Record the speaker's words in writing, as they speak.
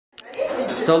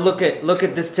So look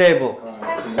at this table.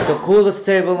 The coolest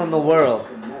table in the world.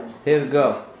 Here we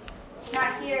go.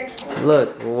 Not here.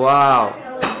 Look, wow.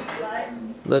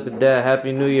 Look at that.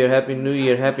 Happy New Year, Happy New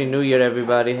Year, Happy New Year,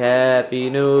 everybody. Happy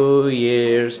New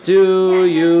Year's to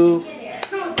you.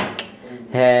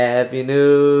 Happy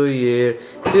New Year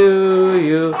to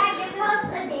you.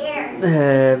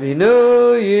 Happy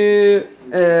New Year,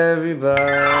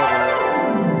 everybody.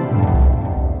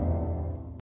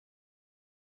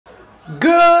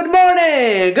 Good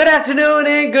morning, good afternoon,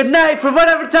 and good night from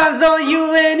whatever time zone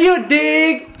you in. You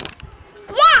dig?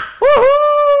 Yeah.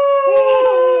 Woohoo!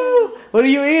 What are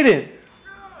you eating?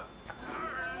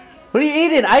 What are you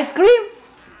eating? Ice cream?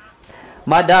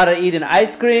 My daughter eating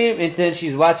ice cream, and then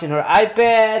she's watching her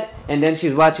iPad, and then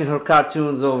she's watching her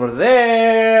cartoons over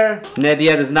there.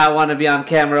 Nadia does not want to be on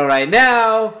camera right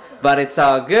now, but it's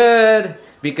all good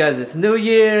because it's New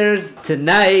Year's.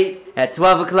 Tonight at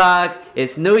 12 o'clock,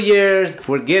 it's New Year's.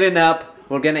 We're getting up.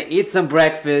 We're gonna eat some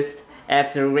breakfast.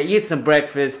 After we eat some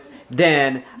breakfast,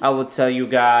 then I will tell you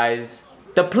guys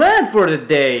the plan for the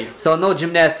day. So no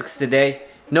gymnastics today.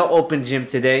 No open gym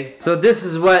today. So this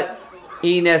is what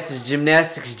Enas'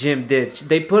 gymnastics gym did.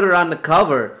 They put her on the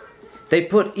cover. They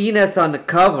put Enas on the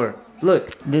cover.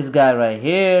 Look, this guy right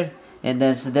here. And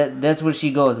then so that's where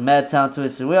she goes. Madtown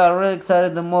Twister. We are really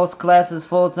excited. The most classes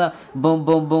full time. Boom,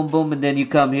 boom, boom, boom. And then you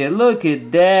come here. Look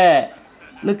at that.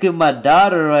 Look at my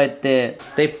daughter right there.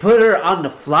 They put her on the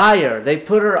flyer. They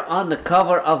put her on the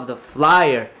cover of the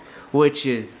flyer, which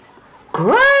is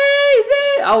crazy.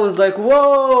 I was like,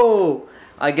 whoa.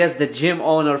 I guess the gym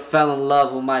owner fell in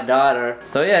love with my daughter.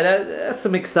 So yeah, that's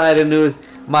some exciting news.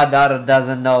 My daughter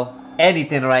doesn't know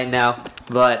anything right now,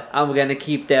 but I'm gonna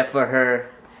keep that for her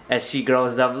as she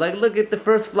grows up. Like, look at the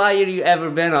first flyer you ever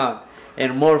been on,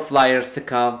 and more flyers to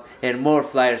come, and more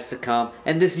flyers to come.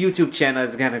 And this YouTube channel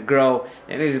is gonna grow,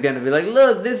 and it's gonna be like,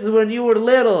 look, this is when you were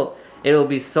little. It'll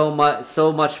be so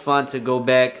much fun to go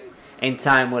back in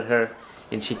time with her,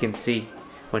 and she can see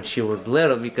when she was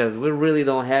little, because we really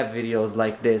don't have videos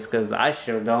like this, because I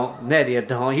sure don't. Nadia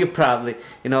don't. You probably,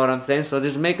 you know what I'm saying? So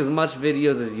just make as much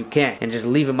videos as you can and just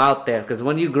leave them out there, because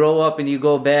when you grow up and you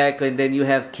go back and then you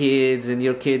have kids and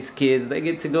your kids' kids, they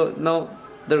get to go, no,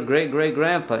 their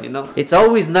great-great-grandpa, you know? It's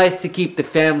always nice to keep the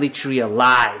family tree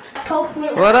alive.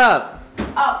 What up?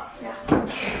 Oh, yeah.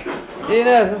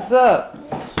 Enas, what's up?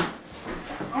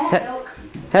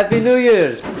 Happy New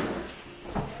Year's.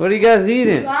 What are you guys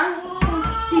eating?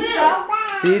 Pizza.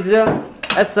 Pizza?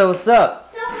 Essa, what's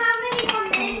up? So how many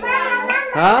companies?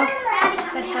 Huh? Daddy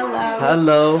said hello.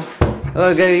 Hello.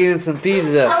 Oh, I got eating some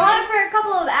pizza. I want it for a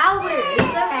couple of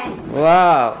hours.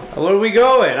 Wow. Where are we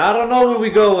going? I don't know where we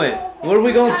going. Where are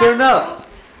we going to turn up?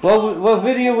 What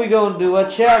video are we going to do? What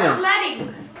challenge?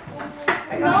 Sledding.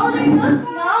 No, there's no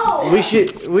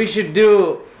snow. We should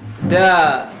do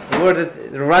the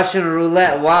Russian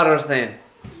roulette water thing.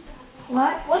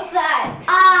 What? What's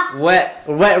that? Wet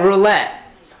roulette.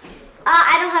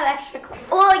 I don't have extra clothes.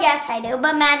 Well, yes, I do,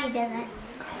 but Maddie doesn't.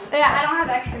 Yeah, I don't have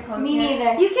extra clothes. Me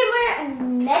neither. You can wear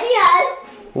Medias.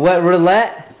 Wet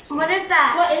roulette? What is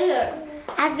that? What is it?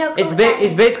 I have no clue.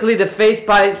 It's basically the face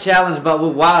pie challenge, but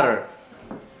with water.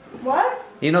 What?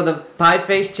 You know the pie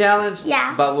face challenge?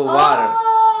 Yeah. But with water.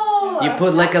 Oh. You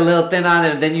put like a little thing on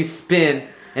it, and then you spin,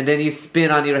 and then you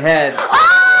spin on your head. Oh,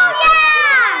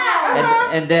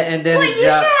 yeah! And then But it you should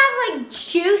drops. have like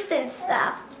juice and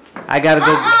stuff. I gotta go.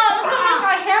 Look at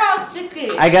my hair all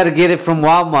sticky. I gotta get it from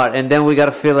Walmart, and then we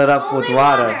gotta fill it up with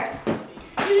water.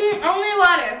 Only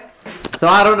water. So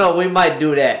I don't know. We might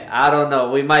do that. I don't know.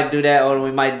 We might do that, or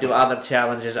we might do other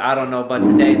challenges. I don't know. But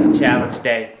today's a challenge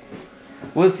day.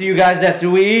 We'll see you guys after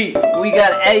we eat. We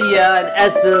got Aya and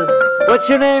Essa. What's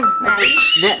your name?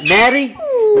 Maddie. Maddie?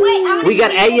 Wait, We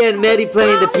got Aya and Maddie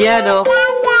playing the piano.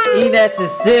 Enas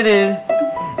is sitting.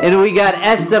 And we got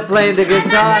Essa playing the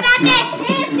guitar.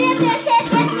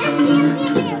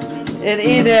 And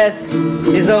Enas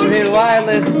is over here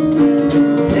whiling.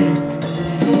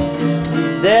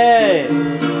 There.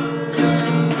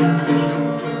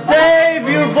 Save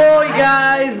your boy,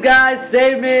 guys. Guys,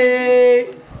 save me.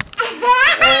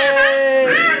 Hey.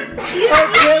 You need a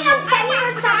penny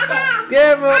or something.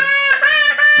 Careful.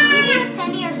 You need a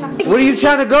penny or something. Where are you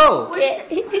trying to go?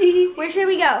 Where should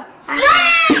we go?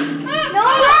 Sledding! No.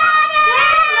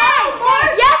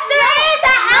 Yes, there is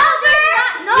at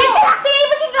Albert. No. You can see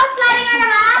we can go sledding on a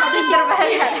map.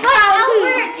 But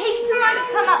Albert, it takes too long to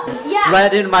come up. Yeah.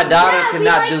 Sledding, my daughter Yeah, we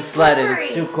cannot like do sledding. slippery.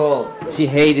 It's too cold. She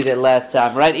hated it last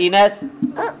time, right, Enas?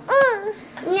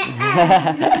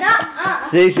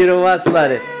 See, she don't want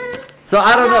sledding. So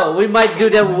I don't know. We might do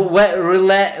the wet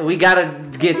roulette. We gotta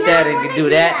get that and do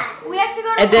that. We have to go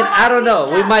And then I don't know.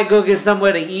 We might go get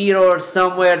somewhere to eat or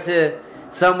somewhere to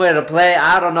play.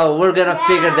 I don't know. We're gonna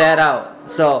figure that out.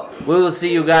 So we will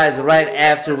see you guys right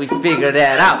after we figure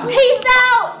that out. Peace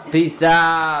out. Peace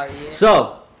out.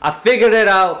 So I figured it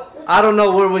out. I don't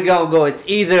know where we're gonna go. It's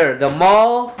either the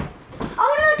mall,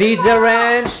 Pizza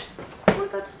Ranch,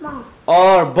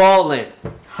 or bowling.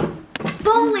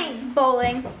 Bowling.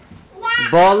 Bowling.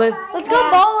 Bowling? Let's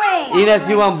go bowling. Enas,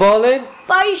 you want bowling?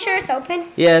 But are you sure it's open?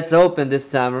 Yeah, it's open this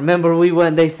time. Remember we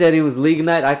went, they said it was league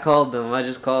night? I called them. I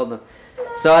just called them.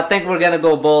 So I think we're gonna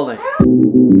go bowling. Your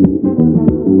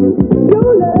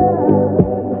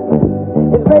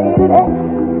love is rated X.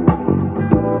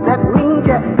 That means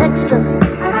you're extra,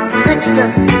 extra,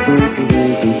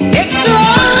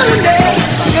 extraordinary.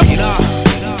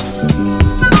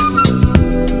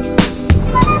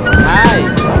 Hi.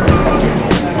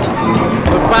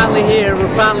 We're finally here.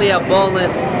 We're finally at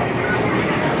bowling.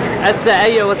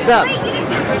 Hey, yo, what's up?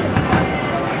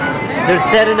 They're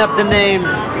setting up the names.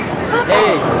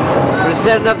 Hey, we're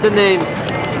setting up the names.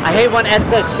 I hate when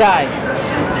Essa's shy.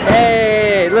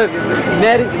 Hey, look,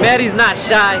 Maddie's not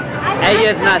shy.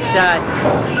 Aya's not shy.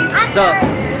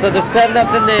 So they're setting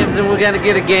up the names, and we're gonna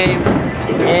get a game,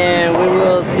 and we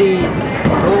will see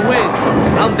who wins.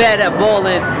 I'm bad at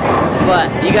bowling, but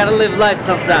you gotta live life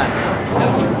sometime.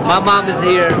 My mom is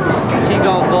here. She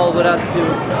gonna bowl with us too.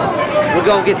 We're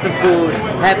gonna get some food.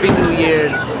 Happy New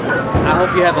Year's. I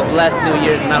hope you have a blessed New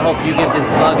Year's, and I hope you give this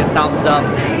vlog a thumbs up.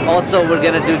 Also, we're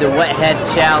gonna do the wet head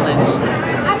challenge,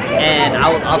 and I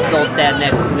will upload that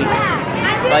next week.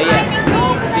 But yeah,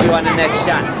 see you on the next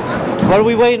shot. What are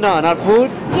we waiting on? Our food?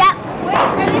 Yep. Wait,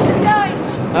 and this is going.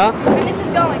 Huh? And this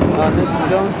is going. Oh, this is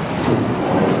going?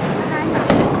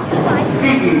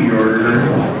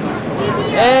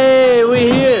 Hey, we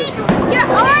here. Your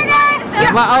order.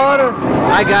 My order.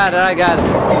 I got it.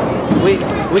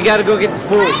 We gotta go get the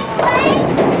food.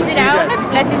 We'll see you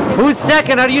guys. Who's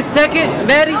second? Are you second,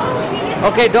 Maddie?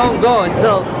 Okay, don't go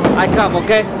until I come,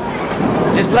 okay?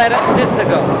 Just let Nissa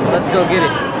go. Let's go get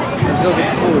it. Let's go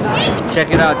get the food.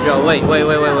 Check it out, Joe. Wait.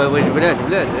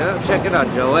 Check it out,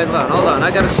 Joe. Wait, hold on.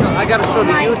 I gotta show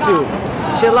the YouTube.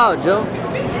 Chill out, Joe.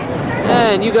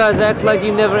 Man, you guys act like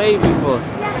you never ate before.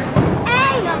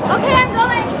 Okay, I'm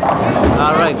going.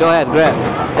 All right, go ahead, grab.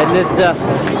 And this, I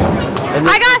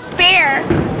got a spare.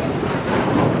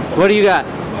 What do you got?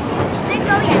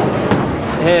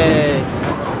 Hey,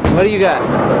 what do you got?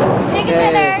 Chicken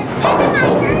Hey.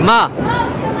 dinner. Ma,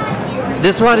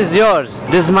 this one is yours.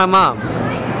 This is my mom.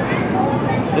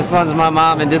 This one's my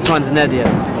mom, and this one's Nadia's.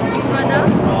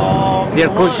 They're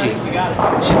Kushi.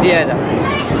 Shidiada.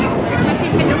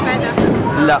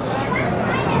 La.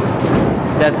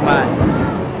 That's mine.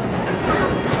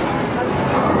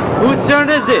 Whose turn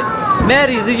is it?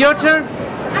 Maddie, is it your turn?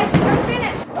 I'm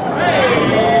finished.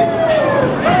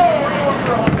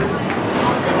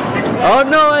 Oh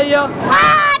no, Aya.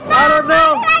 What? No, I don't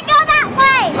know. Why did I go that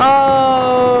way?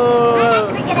 Oh. I'm not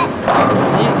gonna get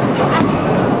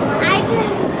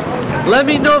it. Let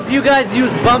me know if you guys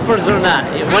use bumpers or not.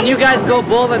 When you guys go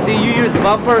bowling, do you use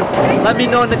bumpers? Let me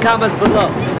know in the comments below.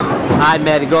 Hi,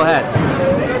 Maddie, go ahead.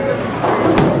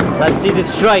 Let's see the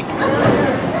strike.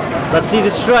 Let's see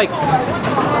the strike.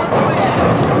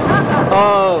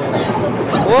 Oh.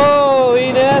 Whoa,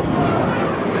 Enas.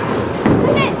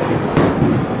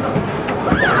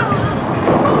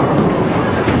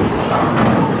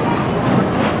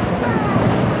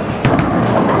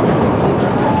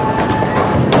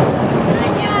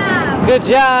 Good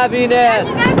job, Enas.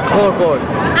 Scoreboard.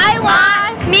 I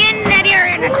lost. Me and Nettie are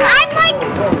in a tie. I'm like.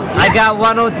 I got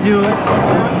 102.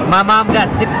 My mom got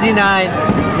 69.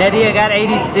 Nadia got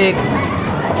 86.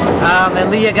 And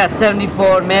Leah got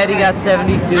 74. Maddie got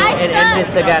 72. And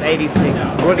Nissa got 86.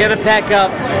 We're gonna pack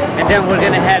up and then we're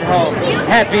gonna head home.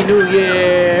 Happy New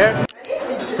Year!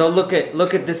 So look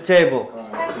at this table.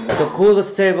 The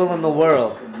coolest table in the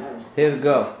world. Here we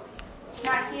go.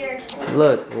 Not here.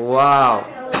 Look, wow.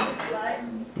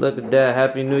 Look at that.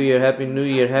 Happy New Year, Happy New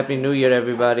Year, Happy New Year,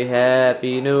 everybody.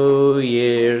 Happy New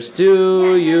Year's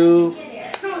to you.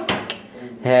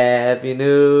 Happy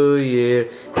New Year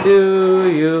to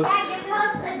you.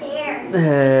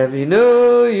 Happy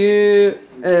New Year,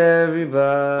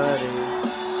 everybody.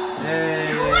 Hey.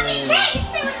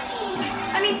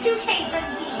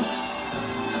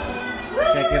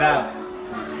 2K17. Check it out.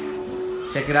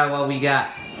 Check it out what we got.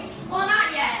 Well,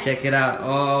 not yet. Check it out.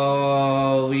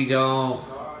 Oh, we go.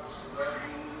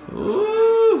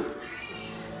 Ooh.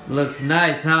 Looks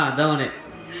nice, huh? Don't it?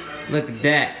 Look at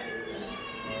that.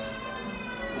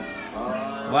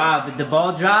 Wow, did the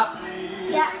ball drop?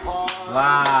 Yeah.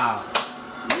 Wow.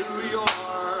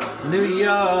 New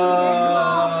York.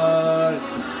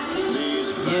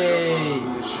 Yay.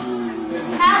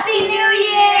 Happy New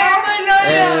Year!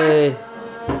 Hey.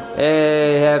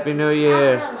 Hey, Happy New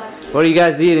Year. What are you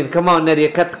guys eating? Come on,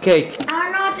 Nadia, cut the cake. I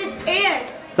don't know what this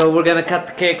is. So we're gonna cut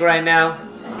the cake right now,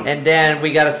 and then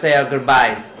we gotta say our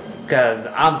goodbyes, cause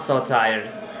I'm so tired.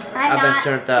 I've been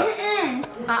turned up.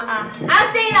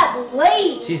 I'm staying up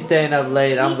late. She's staying up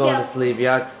late. I'm going to sleep.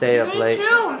 Y'all can stay up late. Me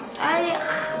too.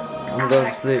 I'm going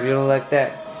to sleep. You don't like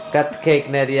that? Got the cake,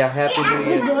 Nadia. Happy New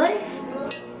Year. Good.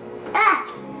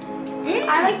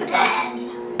 I like the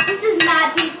frosting. This does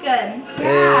not taste good.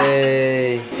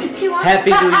 Hey.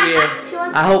 Happy New Year.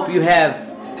 I hope you have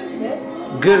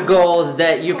good goals,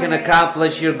 that you can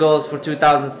accomplish your goals for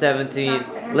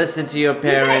 2017. Listen to your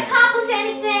parents.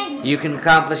 You can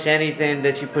accomplish anything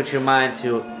that you put your mind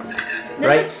to.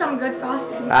 Right? This is some good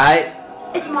frosting. Alright?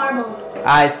 It's marble.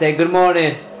 Alright, say good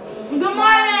morning. Good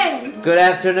morning. Good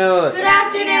afternoon. Good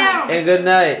afternoon. And good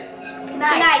night. Good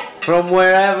night. From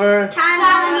wherever Time's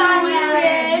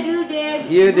on you did.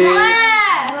 you did.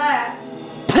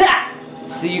 Yeah.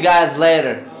 See you guys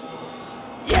later.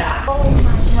 Yeah. Oh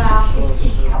my wow.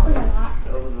 That was a lot.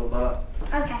 That was a lot.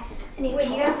 Okay. Wait,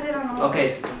 you gotta put it on. Okay,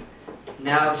 so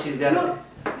now she's got.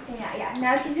 Yeah.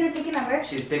 Now she's gonna pick a number.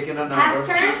 She's picking a number.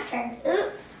 Pass turn.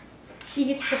 Oops. She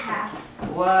gets the pass.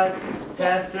 What?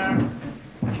 Pass turn?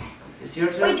 It's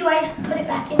your turn? Wait, do I put it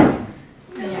back in here?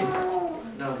 No.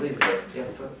 No, leave it. Yeah,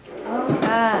 put it.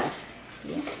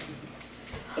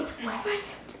 It's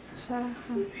wet.